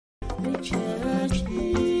The church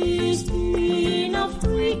is in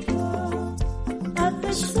Africa at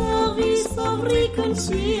the service of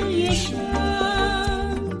reconciliation,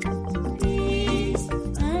 peace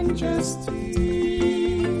and justice.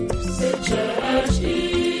 The church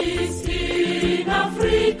is in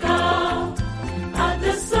Africa at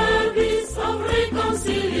the service of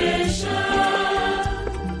reconciliation,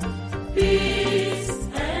 peace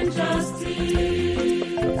and justice.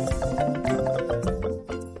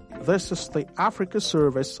 This is the Africa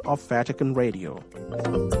service of Vatican Radio.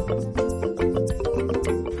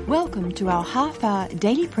 Welcome to our half-hour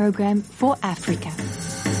daily program for Africa.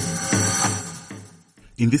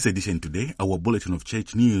 In this edition today, our bulletin of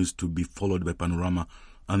church news to be followed by panorama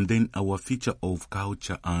and then our feature of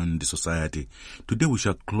culture and society. Today we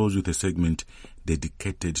shall close with a segment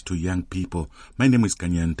dedicated to young people. My name is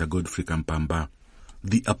Kanyanta Godfrey Kampamba.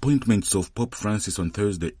 The appointments of Pope Francis on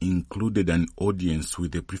Thursday included an audience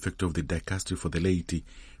with the prefect of the Dicastery for the Laity,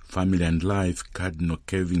 Family and Life, Cardinal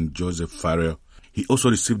Kevin Joseph Farrell. He also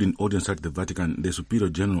received in audience at the Vatican the Superior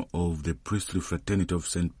General of the Priestly Fraternity of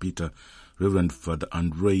St. Peter, Reverend Father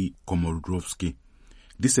Andrei Komorowski.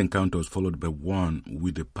 This encounter was followed by one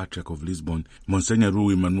with the Patriarch of Lisbon, Monsignor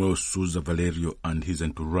Rui Manuel Sousa Valerio and his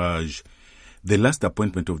entourage. The last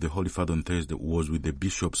appointment of the Holy Father on Thursday was with the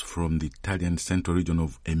bishops from the Italian central region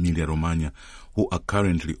of Emilia-Romagna, who are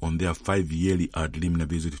currently on their 5-yearly ad limina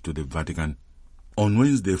visit to the Vatican. On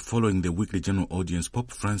Wednesday, following the weekly general audience,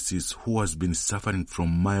 Pope Francis, who has been suffering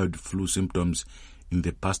from mild flu symptoms in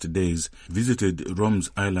the past days, visited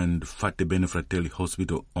Rome's island Fate Bene Fratelli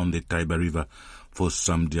Hospital on the Tiber River for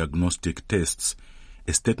some diagnostic tests.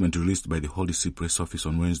 A statement released by the Holy See Press Office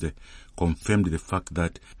on Wednesday confirmed the fact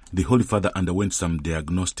that the Holy Father underwent some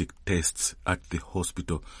diagnostic tests at the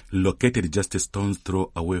hospital located just a stone's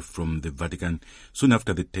throw away from the Vatican. Soon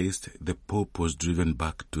after the test, the Pope was driven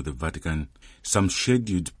back to the Vatican. Some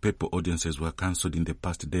scheduled papal audiences were cancelled in the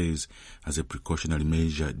past days as a precautionary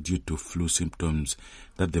measure due to flu symptoms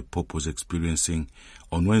that the Pope was experiencing.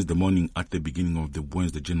 On Wednesday morning, at the beginning of the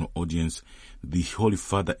Wednesday general audience, the Holy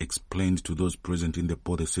Father explained to those present in the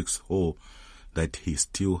Paul VI Hall that he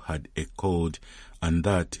still had a cold and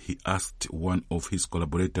that he asked one of his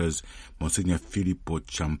collaborators, Monsignor Filippo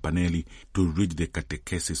Ciampanelli, to read the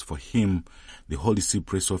catechesis for him. The Holy See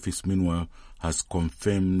Press Office, meanwhile, has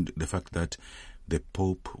confirmed the fact that the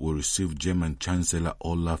Pope will receive German Chancellor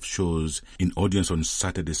Olaf Scholz in audience on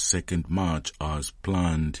Saturday, 2nd March, as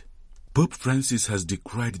planned. Pope Francis has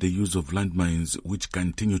decried the use of landmines which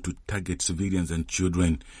continue to target civilians and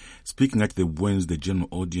children. Speaking at the Wednesday general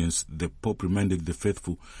audience, the Pope reminded the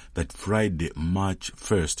faithful that Friday, March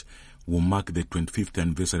 1st, will mark the 25th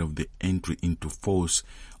anniversary of the entry into force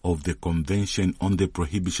of the Convention on the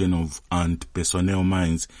Prohibition of Anti-Personnel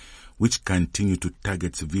Mines, which continue to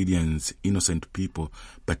target civilians, innocent people,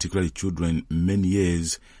 particularly children, many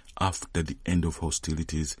years after the end of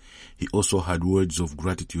hostilities. He also had words of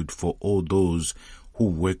gratitude for all those who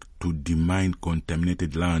work to demine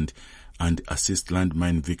contaminated land and assist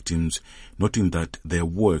landmine victims, noting that their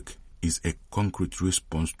work is a concrete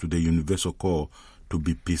response to the universal call to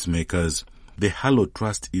be peacemakers. The Halo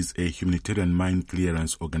Trust is a humanitarian mine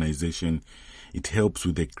clearance organization. It helps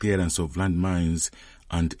with the clearance of landmines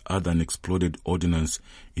and other unexploded ordnance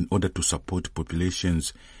in order to support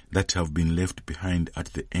populations that have been left behind at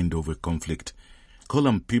the end of a conflict.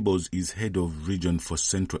 Colum Peebles is head of region for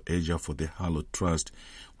Central Asia for the Halo Trust,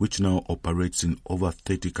 which now operates in over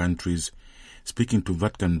 30 countries. Speaking to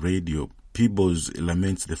Vatican Radio, Peebles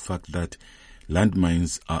laments the fact that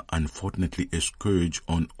landmines are unfortunately a scourge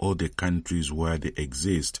on all the countries where they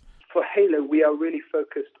exist. For Halo, we are really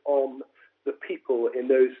focused on the people in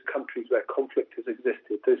those countries where conflict has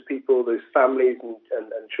existed, those people, those families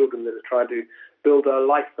and children that are trying to build a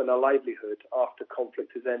life and a livelihood after conflict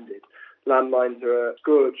has ended. Landmines are a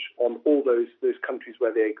scourge on all those countries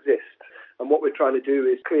where they exist. And what we're trying to do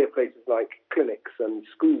is clear places like clinics and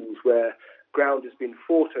schools where ground has been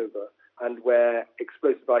fought over and where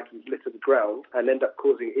explosive items litter the ground and end up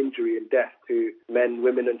causing injury and death to men,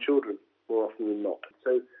 women and children more often than not.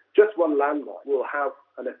 So just one landmine will have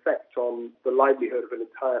an effect on the livelihood of an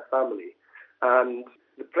entire family. And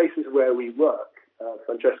the places where we work,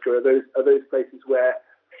 Francesca, are those places where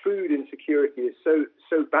food insecurity is so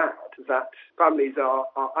bad that families are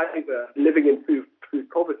either living in food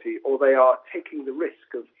poverty or they are taking the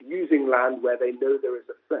risk of using land where they know there is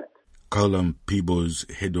a threat. Colum Peebles,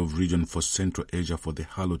 head of region for Central Asia for the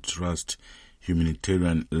Halo Trust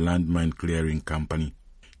Humanitarian Landmine Clearing Company.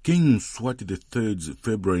 King Mswati III's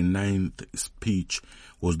February 9th speech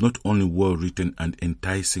was not only well written and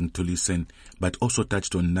enticing to listen, but also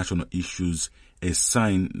touched on national issues a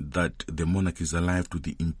sign that the monarch is alive to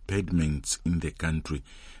the impediments in the country.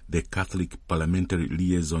 The Catholic Parliamentary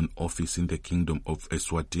Liaison Office in the Kingdom of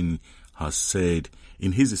Eswatini has said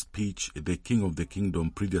in his speech, the King of the Kingdom,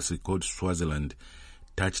 previously called Swaziland,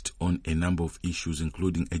 touched on a number of issues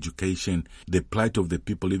including education, the plight of the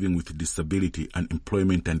people living with disability,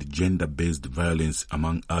 unemployment and gender-based violence,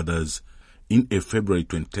 among others. In a February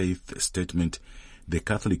 20th statement, the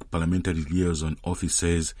Catholic Parliamentary Liaison Office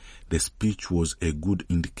says the speech was a good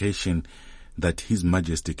indication that His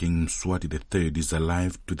Majesty King Mswati III is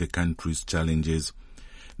alive to the country's challenges.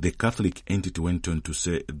 The Catholic entity went on to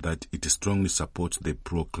say that it strongly supports the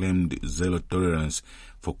proclaimed zero tolerance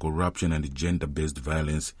for corruption and gender-based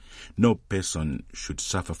violence. No person should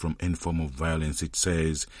suffer from any form of violence, it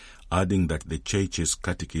says, adding that the Church's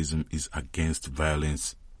catechism is against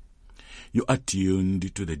violence. You are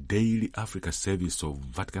tuned to the Daily Africa service of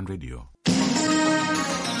Vatican Radio.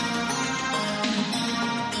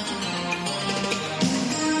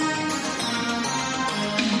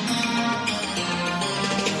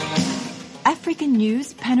 African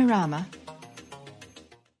News Panorama.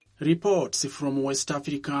 Reports from West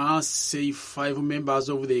Africa say 5 members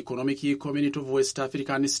of the Economic Community of West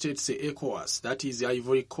African States, ECOWAS, that is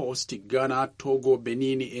Ivory Coast, Ghana, Togo,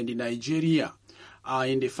 Benin and Nigeria, are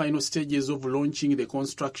in the final stages of launching the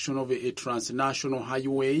construction of a transnational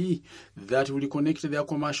highway that will connect their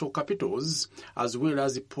commercial capitals as well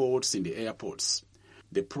as ports and airports.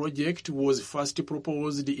 The project was first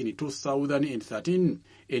proposed in 2013,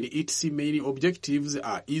 and its main objectives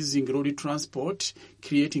are easing road transport,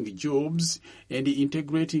 creating jobs, and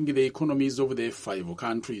integrating the economies of the 5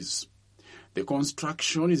 countries. The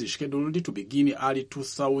construction is scheduled to begin early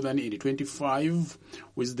 2025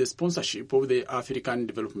 with the sponsorship of the African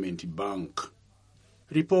Development Bank.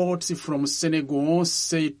 Reports from Senegal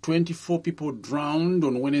say 24 people drowned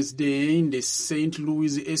on Wednesday in the St.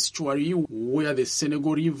 Louis estuary where the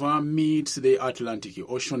Senegal River meets the Atlantic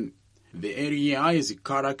Ocean. The area is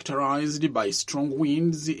characterized by strong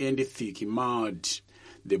winds and thick mud.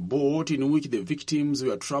 The boat in which the victims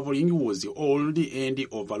were traveling was old and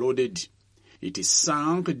overloaded. It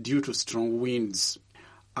sank due to strong winds.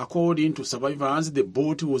 According to survivors, the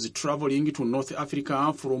boat was traveling to North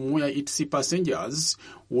Africa from where its passengers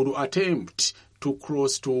would attempt to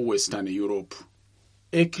cross to Western Europe.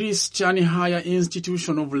 A Christian higher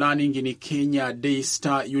institution of learning in Kenya,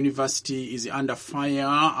 Daystar University, is under fire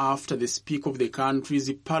after the Speaker of the country's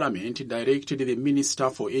parliament directed the Minister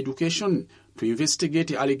for Education to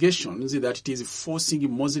investigate allegations that it is forcing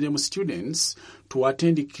Muslim students to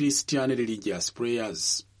attend Christian religious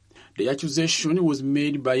prayers. The accusation was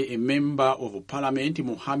made by a member of parliament,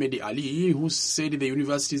 Muhammad Ali, who said the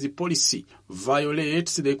university's policy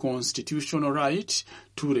violates the constitutional right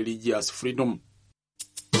to religious freedom.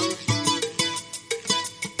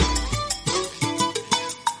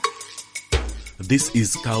 This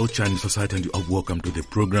is Culture and Society, and you are welcome to the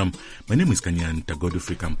program. My name is Kanyanta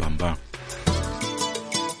Godfrey Kampamba.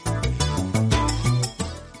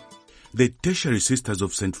 The Tertiary Sisters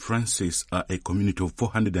of St. Francis are a community of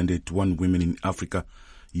 481 women in Africa,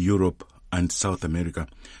 Europe, and South America.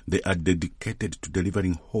 They are dedicated to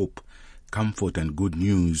delivering hope, comfort, and good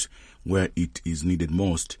news where it is needed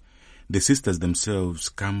most. The sisters themselves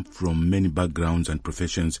come from many backgrounds and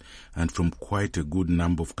professions and from quite a good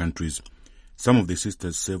number of countries. Some of the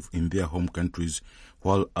sisters serve in their home countries,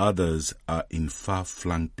 while others are in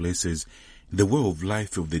far-flung places. The way of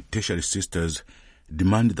life of the Tertiary Sisters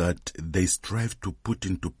demand that they strive to put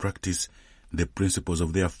into practice the principles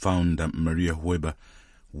of their founder, Maria Weber,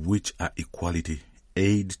 which are equality,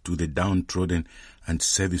 aid to the downtrodden, and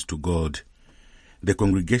service to God. The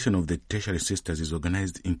congregation of the Tertiary Sisters is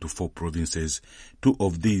organized into 4 provinces. 2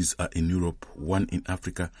 of these are in Europe, 1 in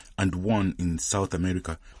Africa, and 1 in South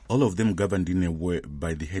America, all of them governed in a way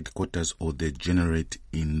by the headquarters or the generate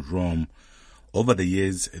in Rome. Over the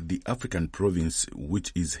years, the African province,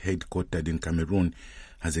 which is headquartered in Cameroon,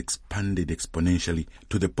 has expanded exponentially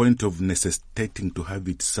to the point of necessitating to have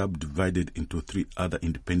it subdivided into 3 other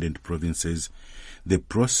independent provinces. The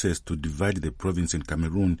process to divide the province in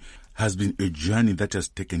Cameroon has been a journey that has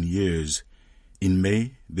taken years. In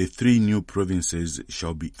May, the 3 new provinces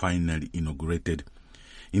shall be finally inaugurated.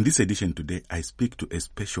 In this edition today, I speak to a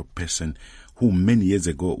special person who many years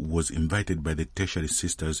ago was invited by the Tertiary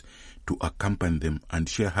Sisters to accompany them and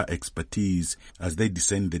share her expertise as they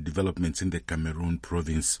discern the developments in the Cameroon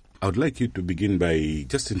province. I would like you to begin by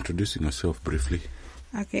just introducing yourself briefly.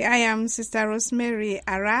 Okay, I am Sister Rosemary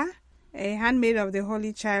Ara, a handmaid of the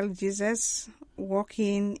Holy Child Jesus,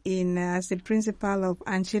 working as the principal of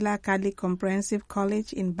Anchila Catholic Comprehensive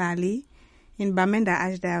College in Bali, in Bamenda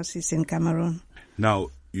Archdiocese in Cameroon. Now,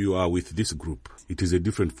 you are with this group. It is a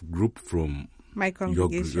different group from My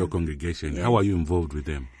congregation. your congregation. Yes. How are you involved with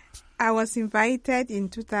them? I was invited in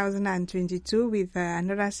 2022 with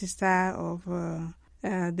another sister of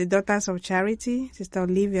the Daughters of Charity, Sister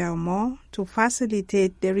Olivia Omo, to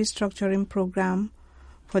facilitate the restructuring program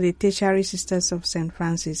for the Tertiary Sisters of St.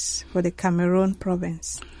 Francis for the Cameroon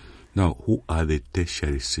province. Now, who are the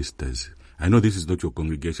Tertiary Sisters? I know this is not your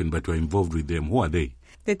congregation, but you are involved with them. Who are they?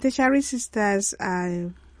 The Tertiary Sisters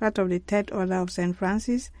are part of the Third Order of St.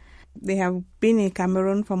 Francis. They have been in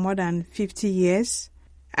Cameroon for more than 50 years,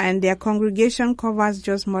 and their congregation covers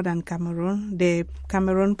just more than Cameroon, the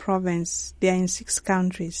Cameroon province. They are in 6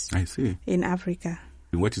 countries. I see. In Africa.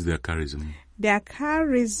 What is their charism? Their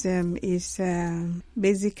charism is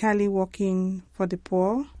basically working for the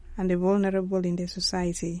poor and the vulnerable in the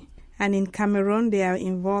society. And in Cameroon, they are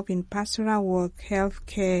involved in pastoral work,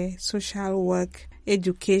 healthcare, social work,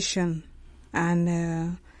 education,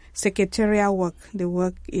 and secretarial work. They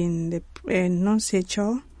work in the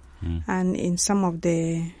nunciature and in some of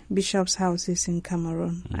the bishops' houses in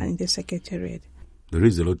Cameroon and in the secretariat. There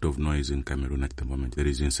is a lot of noise in Cameroon at the moment. There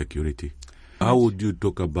is insecurity. How would you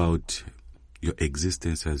talk about your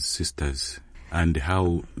existence as sisters and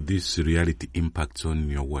how this reality impacts on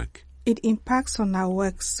your work? It impacts on our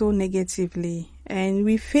work so negatively, and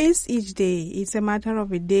we face each day. It's a matter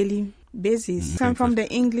of a daily basis. I'm from the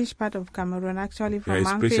English part of Cameroon, actually from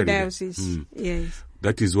Manfred Diocese. Yes.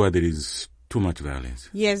 That is why there is too much violence.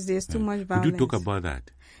 Yes, there's too much violence. Would you talk about that?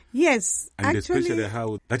 Yes, and actually, especially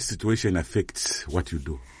how that situation affects what you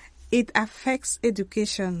do? It affects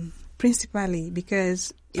education principally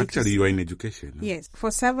because... Actually, you are in education. No? Yes. For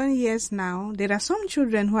 7 years now, there are some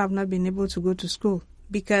children who have not been able to go to school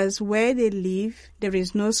because where they live, there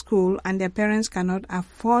is no school and their parents cannot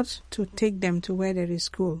afford to take them to where there is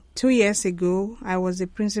school. 2 years ago, I was the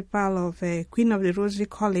principal of Queen of the Rosary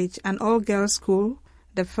College, an all-girls school,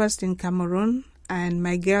 the first in Cameroon, and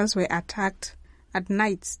my girls were attacked at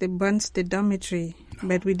night. They burnt the dormitory,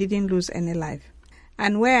 but we didn't lose any life.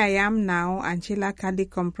 And where I am now, Anchila Catholic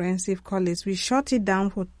Comprehensive College, we shut it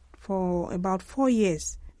down for about 4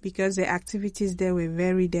 years because the activities there were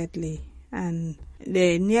very deadly. And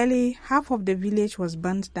nearly half of the village was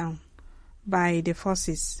burnt down by the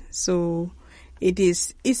forces. So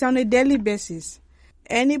it's on a daily basis.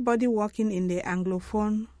 Anybody working in the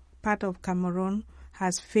Anglophone part of Cameroon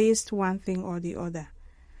has faced one thing or the other.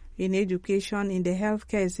 In education, in the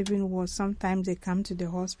healthcare, it's even worse. Sometimes they come to the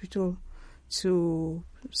hospital to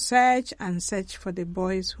search for the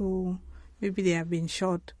boys who maybe they have been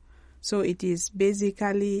shot. So it is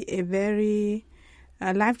basically a very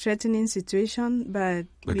life-threatening situation. But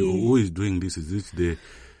who is doing this? Is this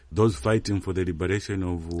those fighting for the liberation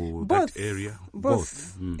of that area?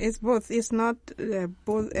 Both. It's both. It's not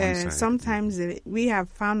both. Sometimes we have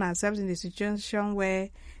found ourselves in a situation where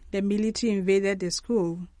the military invaded the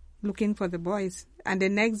school looking for the boys. And the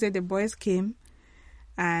next day the boys came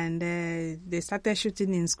and they started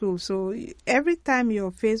shooting in school. So every time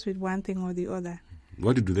you're faced with one thing or the other.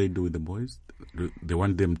 What do they do with the boys? They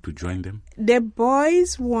want them to join them? The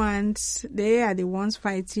boys they are the ones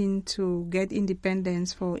fighting to get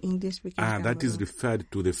independence for English-speaking Cameroon. That is referred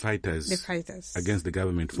to the fighters. The fighters. Against the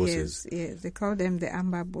government forces. Yes. They call them the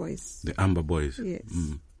Amber Boys. The Amber Boys. Yes.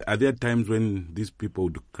 Are there times when these people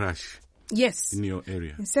would crash? Yes. In your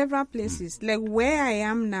area? In several places. Like where I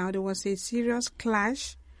am now, there was a serious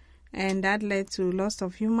clash, and that led to loss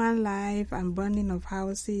of human life and burning of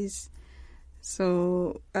houses.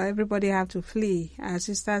 So everybody had to flee. Our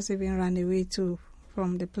sisters even ran away too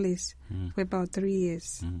from the place for about 3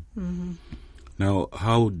 years. Now,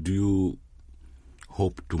 how do you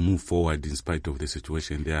hope to move forward in spite of the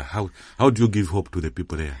situation there? How do you give hope to the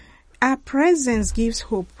people there? Our presence gives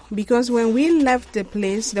hope because when we left the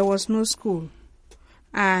place, there was no school.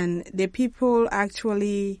 And the people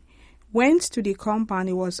actually went to the compound.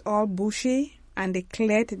 It was all bushy and they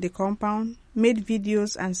cleared the compound, made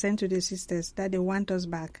videos and sent to the sisters that they want us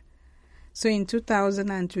back. So in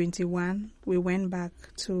 2021, we went back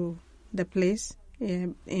to the place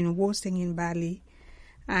in Wosing in Bali.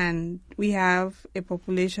 And we have a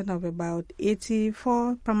population of about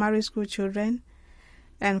 84 primary school children.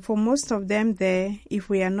 And for most of them there, if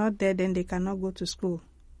we are not there, then they cannot go to school.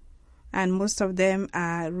 And most of them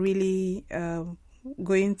are really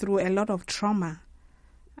going through a lot of trauma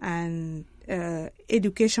and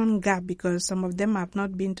education gap because some of them have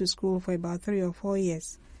not been to school for about 3 or 4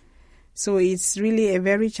 years. So it's really a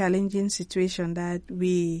very challenging situation that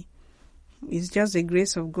it's just the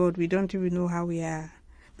grace of God. We don't even know how we are.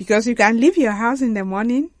 Because you can leave your house in the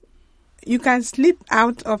morning you can slip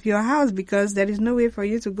out of your house because there is no way for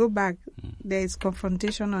you to go back. There is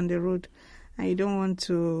confrontation on the road, and you don't want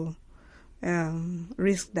to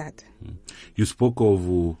risk that. You spoke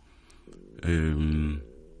of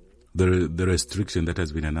the restriction that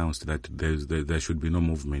has been announced that there should be no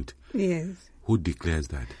movement. Yes. Who declares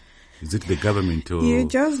that? Is it the government or? You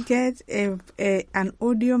just get an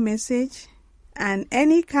audio message, and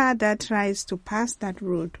any car that tries to pass that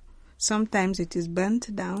road, sometimes it is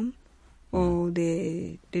burnt down, or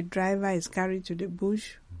the driver is carried to the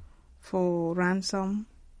bush for ransom.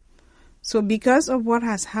 So because of what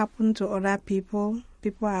has happened to other people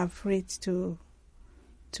are afraid to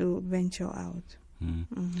venture out.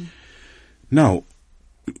 Mm-hmm. Now,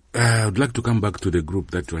 I would like to come back to the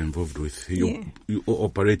group that you are involved with. You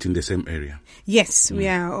operate in the same area. Yes, we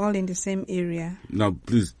are all in the same area. Now,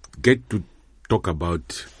 please get to talk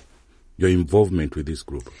about your involvement with this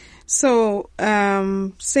group. So,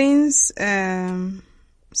 since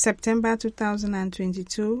September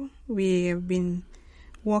 2022, we have been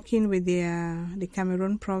working with the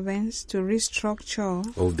Cameroon province to restructure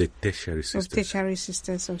of the Tertiary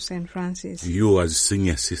Sisters of St. Francis. You as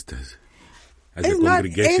senior sisters, as it's a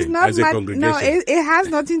congregation, No, it has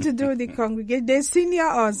nothing to do with the congregation. They senior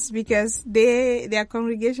us because their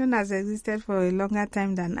congregation has existed for a longer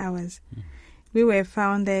time than ours. We were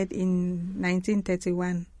founded in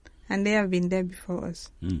 1931, and they have been there before us.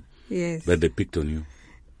 Yes, but they picked on you.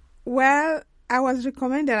 Well, I was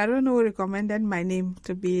recommended. I don't know who recommended my name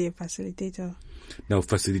to be a facilitator. Now,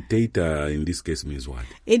 facilitator in this case means what?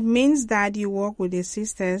 It means that you work with the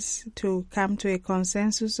sisters to come to a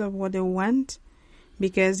consensus of what they want,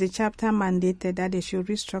 because the chapter mandated that they should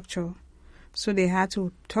restructure. So they had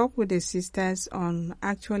to talk with the sisters on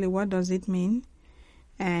actually what does it mean,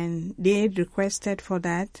 and they requested for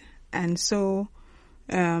that. And so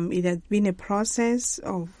it has been a process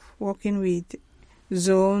of working with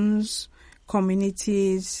zones,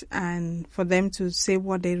 communities, and for them to say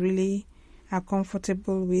what they really are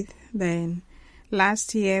comfortable with. Then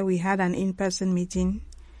last year we had an in-person meeting,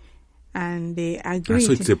 and they agreed.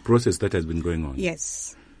 So it's a process that has been going on.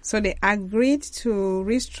 Yes. So they agreed to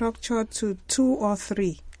restructure to 2 or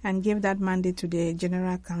 3 and give that mandate to the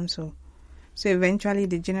General Council. So eventually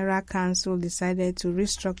the General Council decided to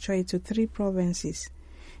restructure it to 3 provinces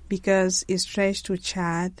because it stretched to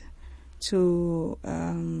Chad, to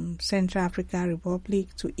Central African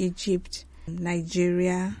Republic, to Egypt,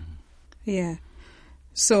 Nigeria. Yeah.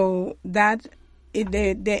 So that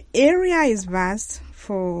the area is vast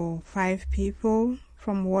for 5 people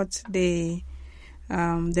from what they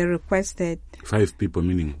requested. 5 people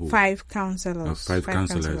meaning who? 5 councillors. 5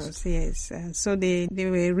 councillors. Yes. So they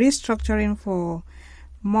were restructuring for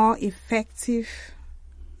more effective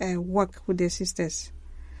work with the sisters.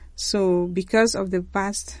 So because of the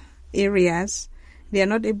vast areas, they are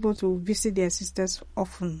not able to visit their sisters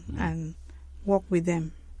often and work with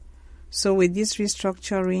them. So with this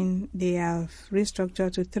restructuring, they have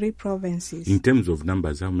restructured to 3 provinces. In terms of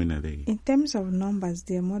numbers, how many are they? In terms of numbers,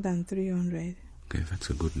 they are more than 300. Okay, that's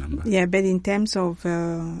a good number. Yeah, but in terms of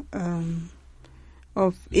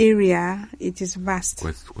area, it is vast.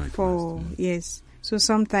 Quite vast. Yes. So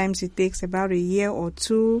sometimes it takes about a year or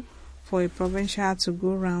 2 for a provincial to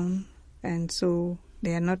go round, and so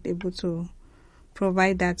they are not able to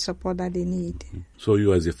provide that support that they need. So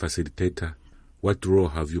you as a facilitator, what role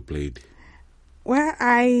have you played? Well,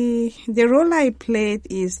 the role I played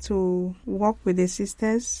is to work with the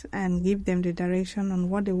sisters and give them the direction on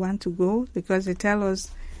what they want to go, because they tell us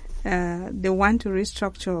they want to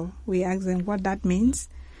restructure. We ask them what that means.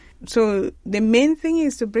 So the main thing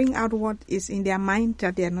is to bring out what is in their mind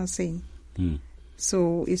that they are not saying.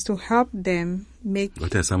 So it's to help them make...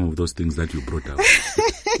 What are some of those things that you brought up?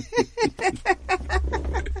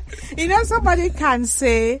 Somebody can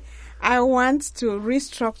say, I want to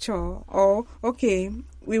restructure, or, okay,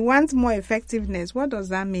 we want more effectiveness. What does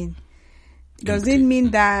that mean? Does it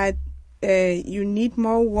mean that you need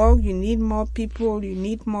more work, you need more people, you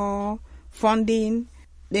need more funding,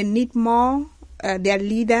 they need more, their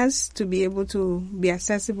leaders to be able to be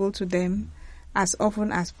accessible to them as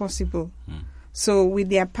often as possible? So with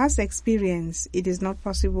their past experience, it is not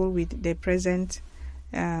possible with the present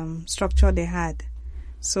structure they had.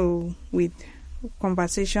 So with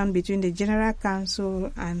conversation between the General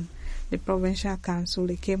Council and the Provincial Council,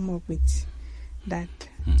 they came up with that.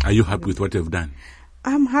 Are you happy with what you've done?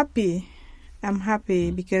 I'm happy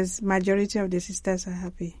because majority of the sisters are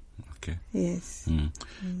happy. Okay. Yes.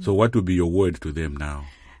 So what would be your word to them now?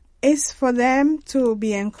 It's for them to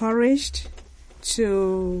be encouraged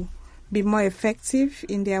to be more effective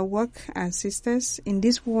in their work as sisters in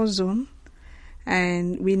this war zone.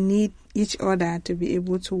 And we need each other to be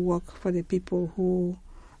able to work for the people who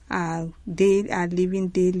are living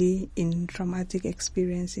daily in traumatic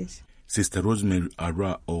experiences. Sister Rosemary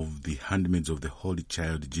Ara of the Handmaids of the Holy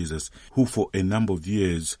Child Jesus, who for a number of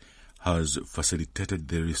years has facilitated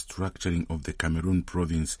the restructuring of the Cameroon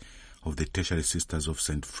province of the Tertiary Sisters of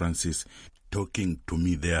St. Francis, talking to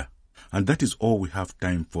me there. And that is all we have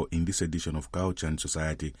time for in this edition of Culture and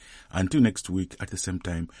Society. Until next week at the same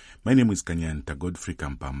time, my name is Kanyanta Godfrey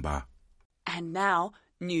Kampamba. And now,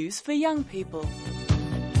 news for young people.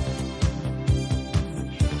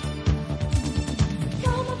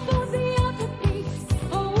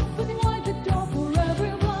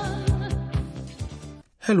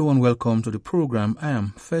 Hello and welcome to the program. I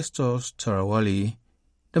am Festus Tarawali.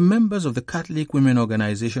 The members of the Catholic Women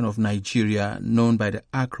Organization of Nigeria, known by the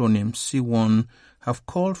acronym C1, have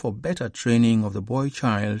called for better training of the boy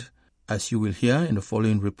child. As you will hear in the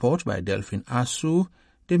following report by Delphine Asu,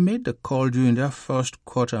 they made the call during their first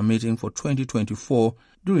quarter meeting for 2024,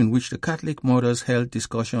 during which the Catholic mothers held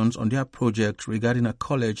discussions on their project regarding a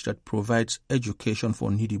college that provides education for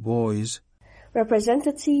needy boys.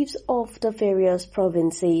 Representatives of the various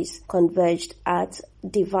provinces converged at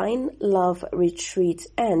Divine Love Retreat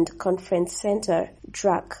and Conference Center,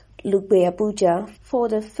 DRAC, Lugbe, Abuja, for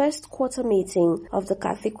the first quarter meeting of the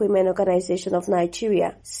Catholic Women Organization of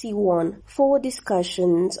Nigeria, C1, for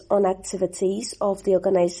discussions on activities of the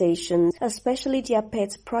organization, especially their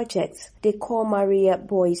pet project, they call Maria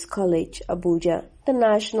Boys College, Abuja. The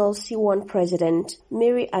National C1 President,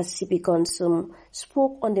 Mary Asibi Gonsum,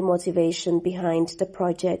 spoke on the motivation behind the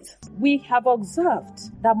project. We have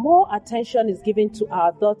observed that more attention is given to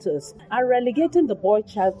our daughters and relegating the boy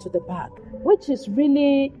child to the back, which is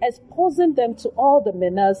really exposing them to all the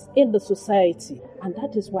menace in the society. And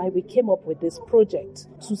that is why we came up with this project,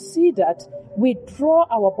 to see that we draw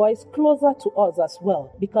our boys closer to us as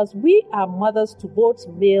well, because we are mothers to both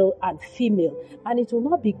male and female, and it will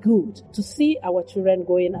not be good to see our children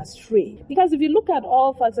going astray. Because if you look at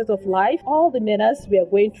all facets of life, all the menace we are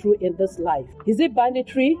going through in this life, is it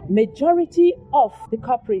banditry? Majority of the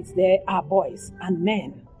culprits there are boys and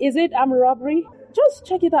men. Is it armed robbery? Just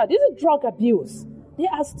check it out. Is it drug abuse? They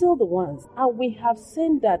are still the ones. And we have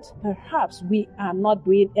seen that perhaps we are not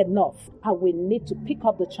doing enough. And we need to pick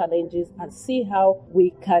up the challenges and see how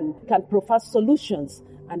we can provide solutions.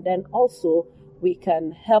 And then also we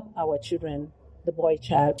can help our children, the boy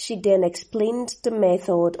child. She then explained the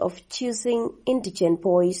method of choosing indigent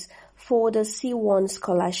boys for the C1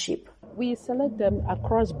 scholarship. We select them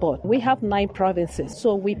across board. We have 9 provinces,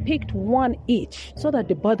 so we picked one each so that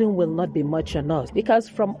the burden will not be much on us. Because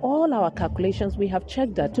from all our calculations, we have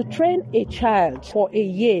checked that to train a child for a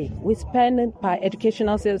year, we spend per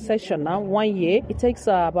educational session now, 1 year, it takes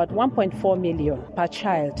about 1.4 million per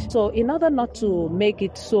child. So in order not to make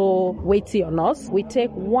it so weighty on us, we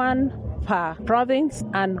take one per province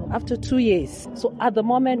and after 2 years. So at the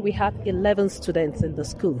moment we have 11 students in the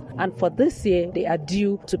school, and for this year they are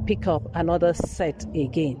due to pick up another set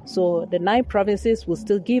again. So the 9 provinces will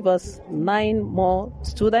still give us 9 more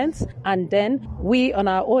students, and then we on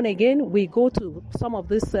our own again, we go to some of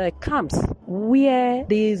these camps where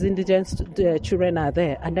these indigent children are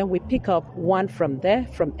there, and then we pick up one from there,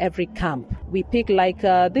 from every camp. We pick like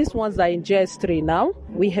these ones are in JS3 now.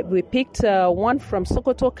 We picked one from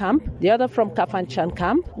Sokoto camp, the other from Kafanchan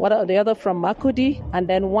camp, the other from Makudi, and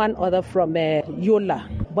then one other from Yola.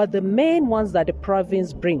 But the main ones that the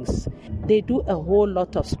province brings, they do a whole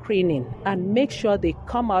lot of screening and make sure they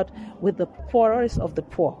come out with the poorest of the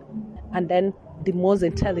poor, and then the most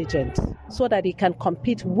intelligent, so that he can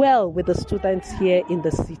compete well with the students here in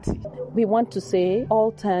the city. We want to say all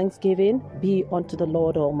thanksgiving be unto the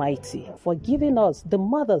Lord Almighty for giving us, the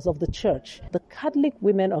mothers of the church, the Catholic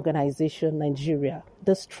Women Organization Nigeria,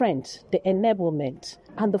 the strength, the enablement,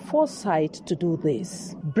 and the foresight to do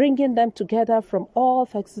this, bringing them together from all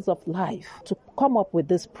facets of life to come up with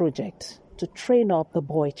this project, to train up the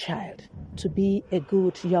boy child to be a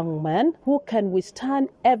good young man who can withstand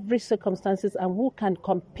every circumstances and who can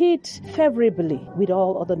compete favorably with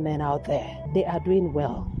all other men out there. They are doing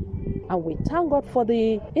well. And we thank God for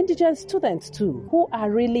the indigent students too, who are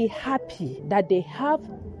really happy that they have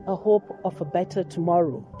a hope of a better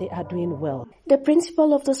tomorrow. They are doing well. The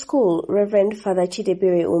principal of the school, Reverend Father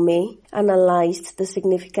Chidebere Ume, analyzed the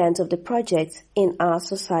significance of the project in our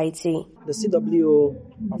society. The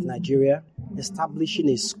CWO of Nigeria establishing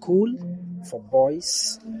a school for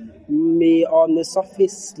boys may on the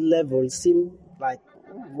surface level seem like,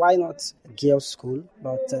 why not a girls' school?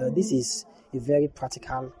 But this is a very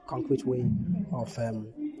practical, concrete way of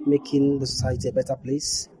making the society a better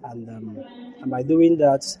place. And by doing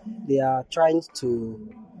that, they are trying to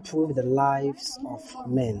improve the lives of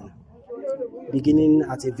men, beginning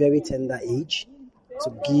at a very tender age,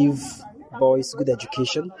 to give boys good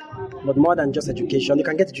education. But more than just education, you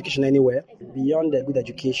can get education anywhere. Beyond the good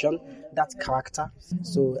education, that character.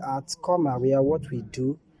 So at Core Maria, what we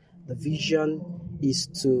do, the vision is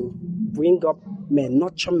to bring up men,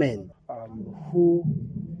 nurture men, who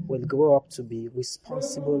will grow up to be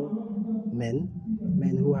responsible men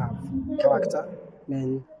who have character,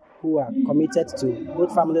 men who are committed to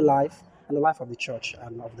both family life and the life of the church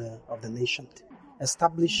and of the nation.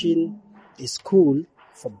 Establishing a school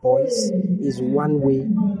for boys is one way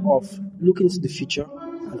of looking to the future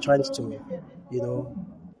and trying to,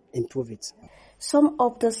 improve it. Some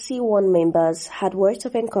of the C1 members had words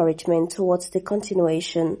of encouragement towards the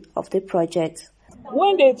continuation of the project.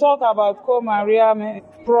 When they talk about Core Maria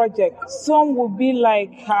project, some will be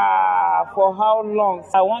like, for how long?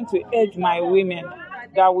 I want to urge my women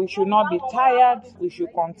that we should not be tired, we should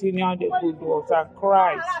continue the good works, and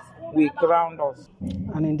Christ will crown us.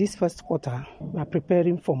 And in this first quarter, we are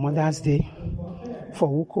preparing for Mother's Day, for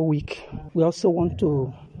Wuko Week. We also want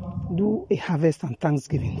to do a harvest and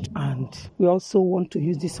Thanksgiving. And we also want to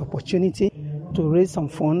use this opportunity to raise some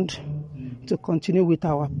fund to continue with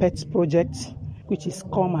our PETS project, which is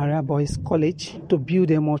Core Maria Boys College, to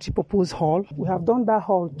build a multipurpose hall. We have done that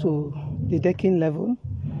hall to the decking level.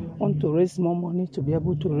 Want to raise more money to be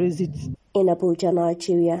able to raise it. In Abuja,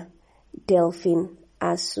 Nigeria, Delphine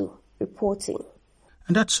Asu reporting.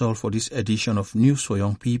 And that's all for this edition of News for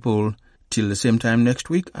Young People. Till the same time next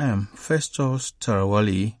week, I am Festus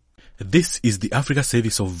Tarawali. This is the Africa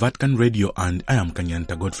service of Vatican Radio, and I am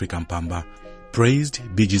Kanyanta Godfrey Kampamba. Praised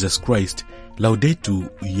be Jesus Christ. Laudetur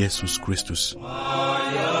Jesus Christus.